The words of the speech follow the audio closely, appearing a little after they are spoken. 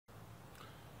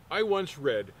I once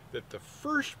read that the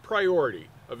first priority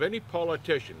of any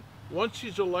politician, once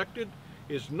he's elected,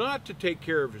 is not to take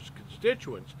care of his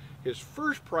constituents. His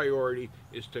first priority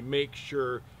is to make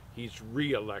sure he's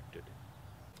re-elected.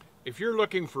 If you're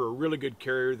looking for a really good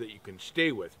carrier that you can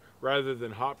stay with rather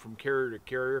than hop from carrier to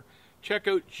carrier, check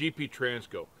out GP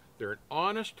Transco. They're an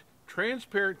honest,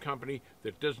 transparent company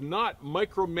that does not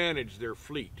micromanage their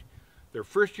fleet. Their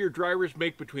first-year drivers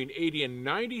make between $80,000 and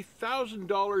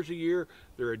 $90,000 a year.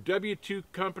 They're a W-2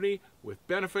 company with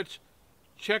benefits.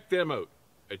 Check them out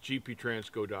at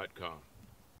gptransco.com.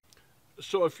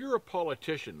 So if you're a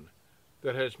politician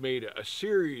that has made a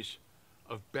series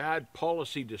of bad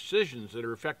policy decisions that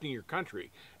are affecting your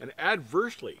country and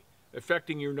adversely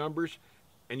affecting your numbers,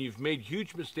 and you've made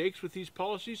huge mistakes with these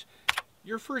policies,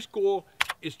 your first goal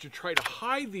is to try to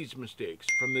hide these mistakes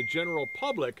from the general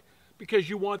public because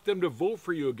you want them to vote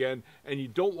for you again and you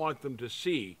don't want them to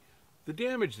see the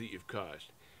damage that you've caused.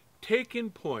 Take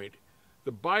in point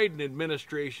the Biden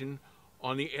administration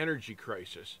on the energy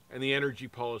crisis and the energy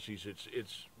policies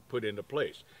it's put into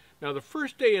place. Now, the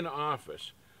first day in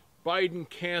office, Biden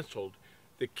canceled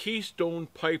the Keystone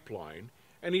Pipeline,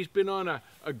 and he's been on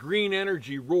a green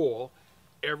energy roll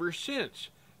ever since.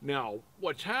 Now,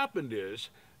 what's happened is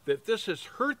that this has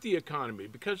hurt the economy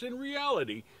because in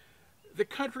reality, the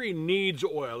country needs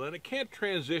oil and it can't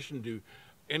transition to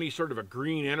any sort of a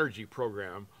green energy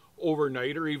program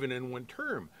overnight or even in one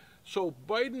term. So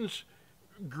Biden's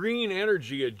green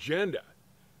energy agenda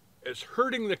is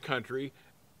hurting the country,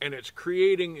 and it's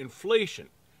creating inflation,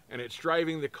 and it's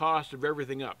driving the cost of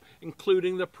everything up,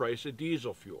 including the price of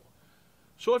diesel fuel.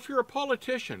 So if you're a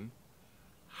politician,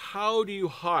 how do you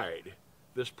hide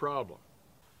this problem?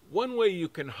 One way you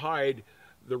can hide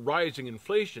the rising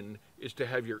inflation is to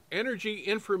have your Energy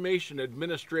Information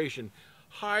Administration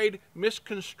hide,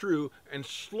 misconstrue, and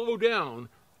slow down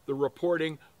the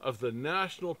reporting of the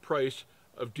national price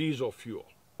of diesel fuel.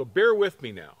 So bear with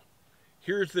me now.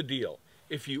 Here's the deal.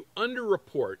 If you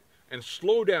underreport and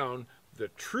slow down the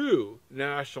true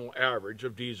national average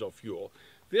of diesel fuel,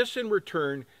 this in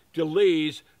return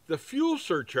delays the fuel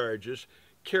surcharges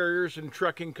carriers and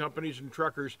trucking companies and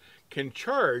truckers can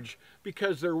charge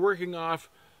because they're working off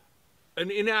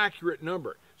an inaccurate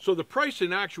number. So the price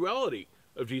in actuality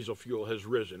of diesel fuel has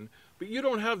risen, but you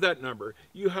don't have that number.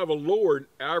 You have a lower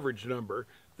average number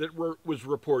that was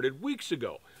reported weeks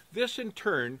ago. This in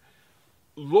turn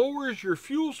lowers your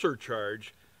fuel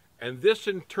surcharge, and this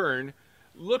in turn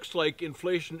looks like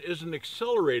inflation isn't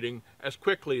accelerating as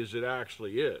quickly as it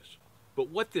actually is. But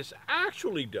what this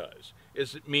actually does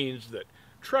is it means that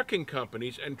trucking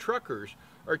companies and truckers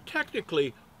are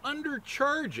technically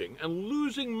undercharging and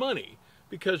losing money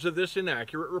because of this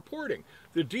inaccurate reporting.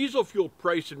 The diesel fuel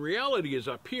price in reality is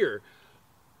up here.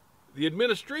 The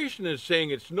administration is saying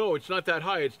it's not that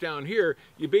high, it's down here.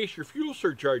 You base your fuel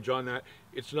surcharge on that,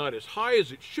 it's not as high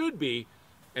as it should be,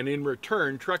 and in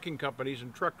return, trucking companies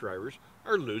and truck drivers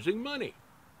are losing money.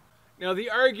 Now, the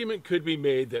argument could be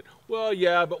made that, well,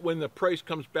 yeah, but when the price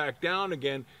comes back down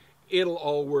again, it'll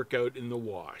all work out in the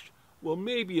wash. Well,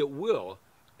 maybe it will,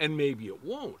 and maybe it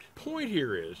won't. The point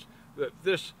here is that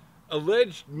this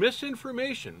alleged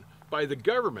misinformation by the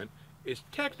government is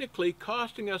technically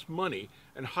costing us money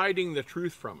and hiding the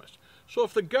truth from us. So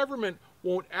if the government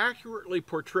won't accurately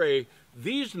portray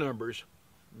these numbers,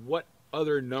 what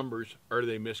other numbers are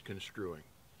they misconstruing?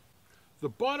 The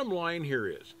bottom line here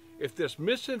is, if this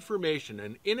misinformation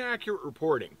and inaccurate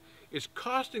reporting is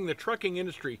costing the trucking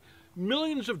industry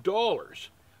millions of dollars,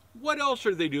 what else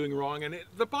are they doing wrong? And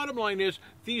the bottom line is,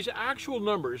 these actual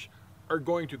numbers are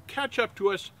going to catch up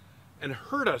to us and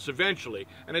hurt us eventually,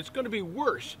 and it's going to be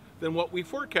worse than what we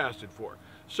forecasted for.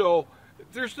 So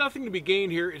there's nothing to be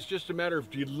gained here. It's just a matter of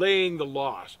delaying the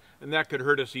loss, and that could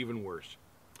hurt us even worse.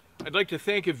 I'd like to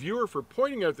thank a viewer for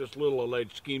pointing out this little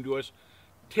alleged scheme to us.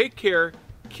 Take care,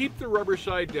 keep the rubber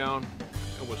side down,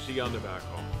 and we'll see you on the back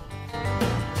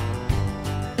home.